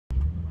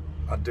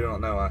I do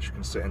not know how she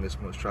can sit in this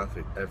much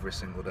traffic every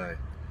single day.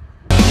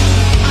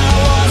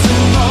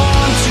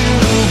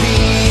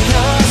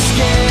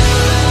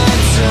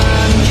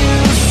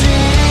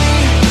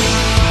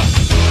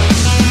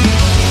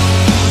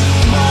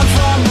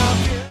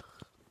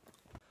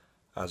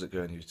 How's it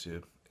going,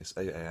 YouTube? It's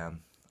 8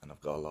 AM and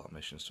I've got a lot of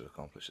missions to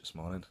accomplish this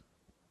morning,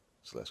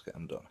 so let's get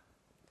them done.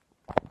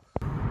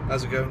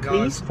 How's it going, guys?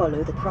 Please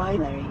follow the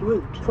primary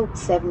route for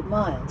 7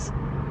 miles.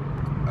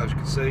 As you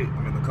can see,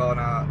 I'm in the car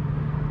now,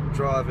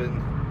 driving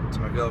to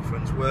my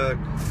girlfriend's work.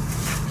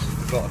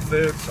 She's got her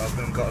food, so I've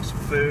been and got her some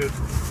food,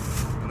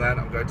 and then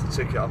I'm going to the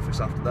ticket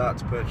office after that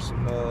to purchase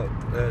some more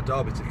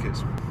Derby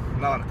tickets.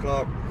 9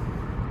 o'clock,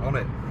 on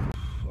it.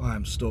 I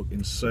am stuck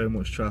in so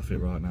much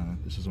traffic right now.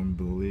 This is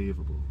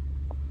unbelievable.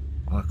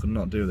 I could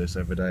not do this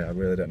every day. I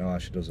really don't know how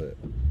she does it.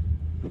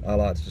 I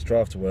like to just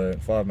drive to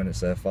work, 5 minutes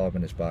there, 5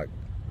 minutes back.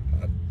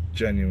 I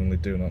genuinely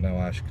do not know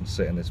how she can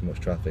sit in this much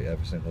traffic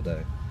every single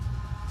day.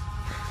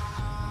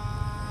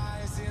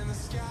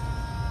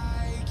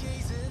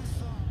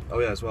 Oh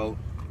yeah, as well,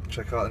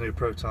 check out the new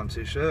PROTiME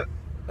t-shirt.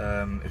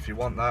 If you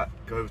want that,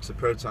 go over to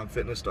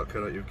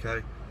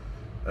protimefitness.co.uk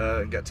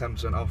and get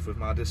 10% off with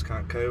my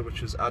discount code,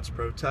 which is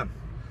ADSPRO10.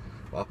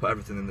 Well, I'll put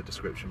everything in the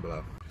description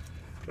below.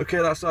 Okay,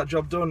 that's that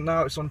job done.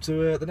 Now it's on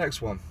to the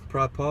next one,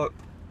 Pride Park,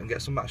 and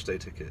get some match day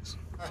tickets.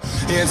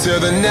 Into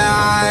the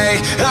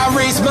night, I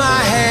raise my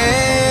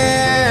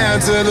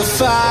hand to the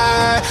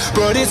fire,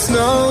 but it's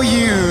no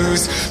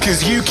use,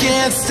 cause you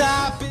can't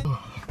stop it.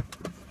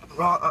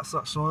 Right, that's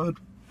that sorted.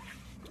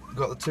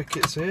 Got the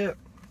tickets here.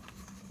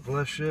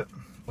 Bless you.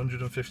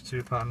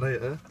 £152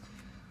 later.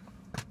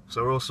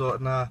 So we're all sorted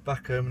now.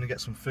 Back home and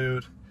get some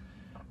food,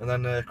 and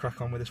then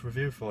crack on with this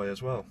review for you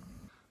as well.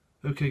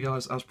 Okay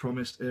guys, as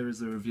promised, here is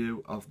the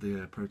review of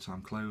the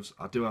PROTiME clothes.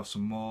 I do have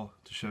some more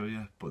to show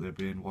you, but they're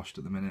being washed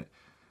at the minute.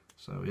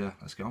 So yeah,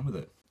 let's get on with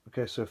it.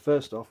 Okay, so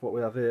first off, what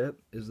we have here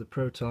is the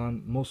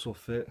PROTiME Muscle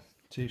Fit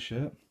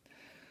t-shirt.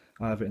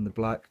 I have it in the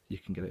black. You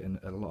can get it in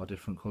a lot of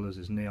different colours.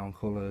 There's neon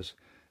colours,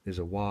 there's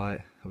a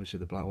white, obviously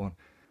the black one.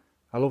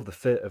 I love the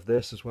fit of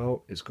this as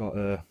well. It's got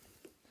a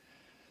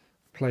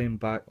plain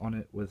back on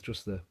it with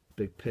just the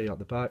big P at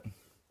the back.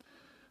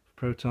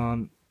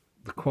 PROTiME,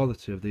 the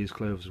quality of these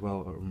clothes as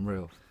well are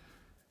unreal.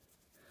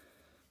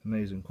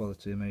 Amazing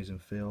quality, amazing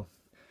feel.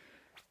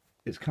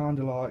 It's kind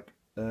of like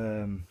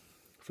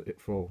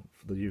for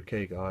the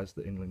UK guys,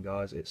 the England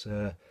guys, it's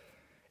kind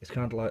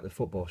of like the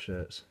football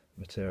shirts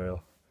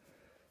material.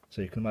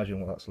 So you can imagine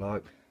what that's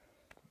like.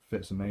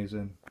 Fits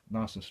amazing,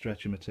 nice and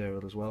stretchy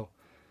material as well.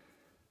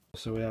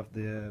 So we have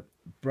the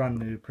brand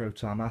new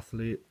PROTiME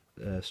Athlete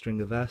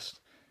stringer vest,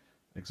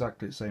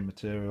 exactly the same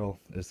material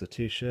as the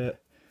t-shirt.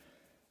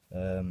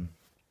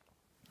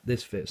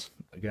 This fits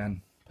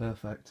again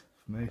perfect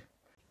for me.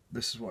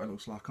 This is what it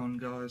looks like on,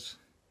 guys.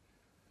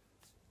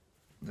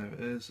 There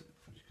it is.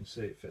 As you can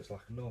see, it fits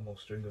like a normal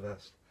stringer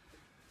vest.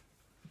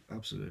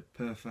 Absolutely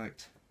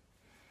perfect.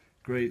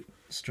 Great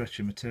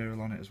stretchy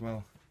material on it as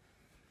well.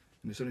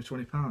 And it's only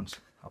 £20.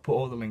 I'll put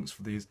all the links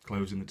for these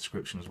clothes in the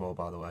description as well,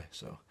 by the way,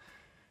 so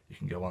you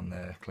can go on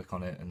there, click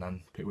on it, and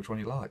then pick which one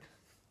you like.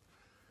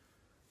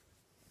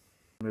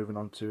 Moving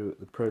on to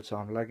the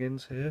PROTiME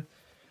leggings here.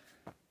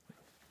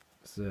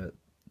 It's the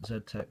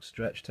Z-Tech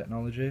stretch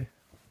technology.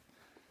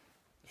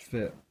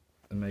 Fit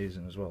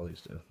amazing as well,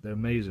 these two. They're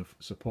amazing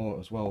support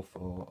as well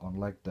for on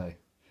leg day.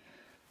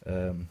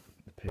 The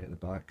P at the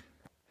back.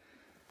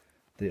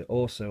 They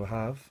also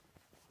have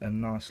a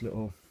nice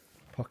little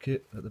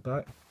pocket at the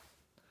back,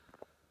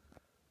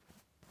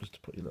 just to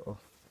put your little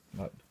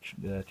like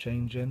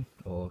change in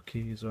or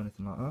keys or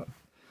anything like that.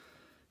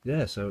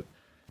 Yeah, so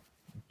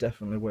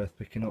definitely worth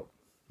picking up.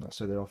 Like I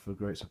say, they offer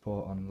great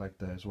support on leg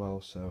day as well,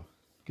 so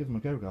give them a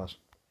go, guys.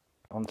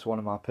 On to one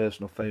of my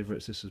personal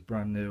favourites. This is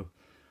brand new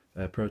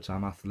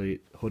PROTiME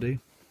Athlete hoodie.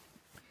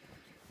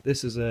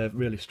 This is a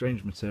really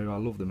strange material. I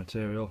love the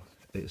material.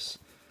 It's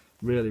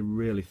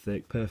really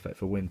thick, perfect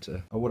for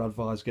winter. I would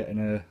advise getting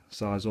a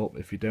size up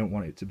if you don't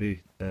want it to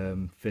be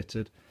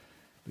fitted,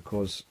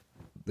 because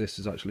this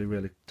is actually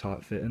really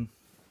tight fitting.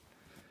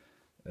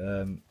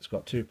 It's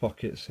got 2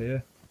 pockets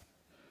here,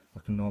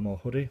 like a normal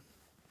hoodie.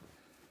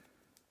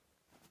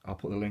 I'll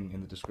put the link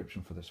in the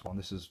description for this one.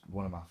 This is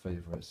one of my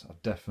favourites. I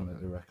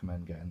definitely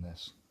recommend getting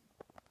this.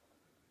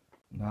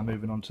 Now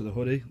moving on to the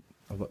hoodie.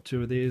 I've got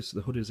 2 of these.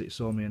 The hoodies that you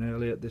saw me in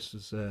earlier. This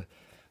is the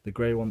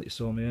grey one that you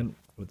saw me in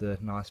with the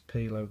nice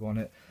P logo on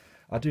it.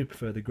 I do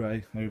prefer the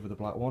grey over the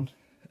black one.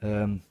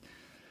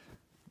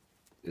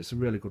 It's a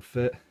really good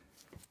fit,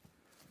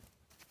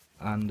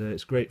 and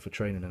it's great for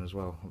training in as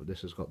well.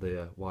 This has got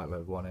the white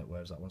logo on it,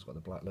 whereas that one's got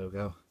the black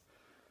logo.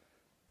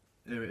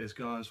 Here it is,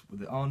 guys,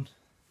 with it on.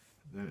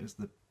 There is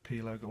the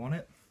P logo on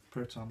it,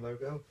 PROTiME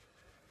logo.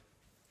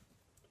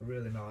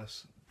 Really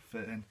nice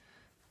fitting,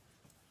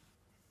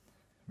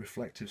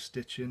 reflective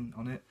stitching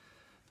on it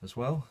as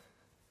well.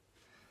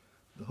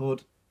 The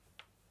hood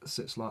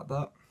sits like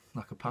that,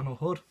 like a panel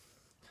hood,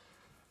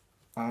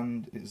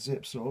 and it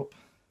zips up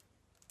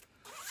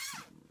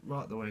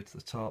right the way to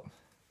the top.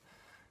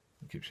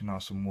 It keeps you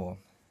nice and warm.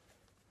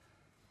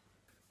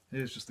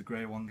 Here's just the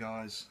grey one,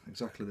 guys,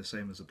 exactly the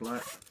same as the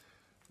black,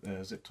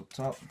 zipped up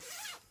top,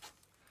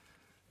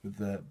 with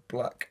the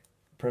black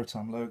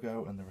PROTiME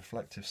logo and the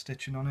reflective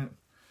stitching on it.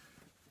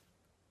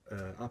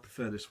 I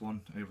prefer this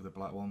one over the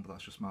black one, but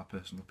that's just my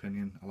personal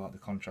opinion. I like the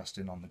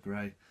contrasting on the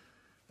grey.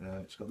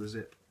 It's got the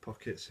zip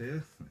pockets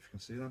here, if you can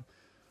see them,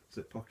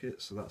 zip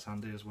pockets, so that's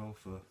handy as well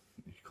for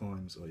your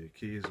coins or your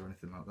keys or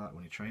anything like that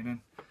when you're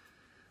training.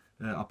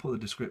 I'll put the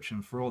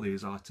description for all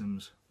these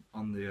items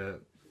on the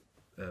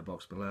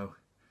box below,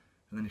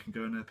 and then you can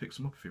go and pick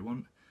some up if you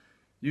want.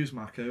 Use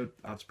my code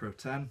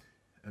ADSPRO10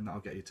 and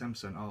that'll get you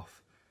 10%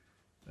 off.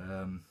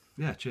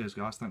 Yeah, cheers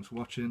guys, thanks for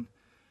watching,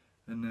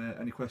 and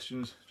any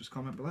questions just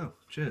comment below.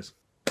 Cheers.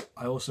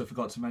 I also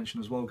forgot to mention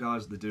as well,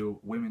 guys, they do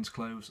women's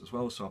clothes as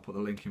well, so I'll put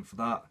the link in for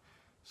that.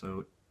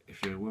 So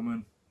if you're a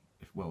woman,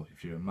 if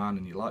you're a man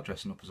and you like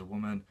dressing up as a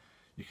woman,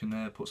 you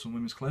can put some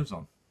women's clothes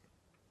on.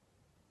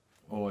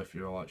 Or if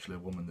you're actually a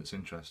woman that's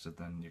interested,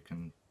 then you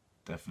can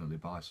definitely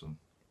buy some.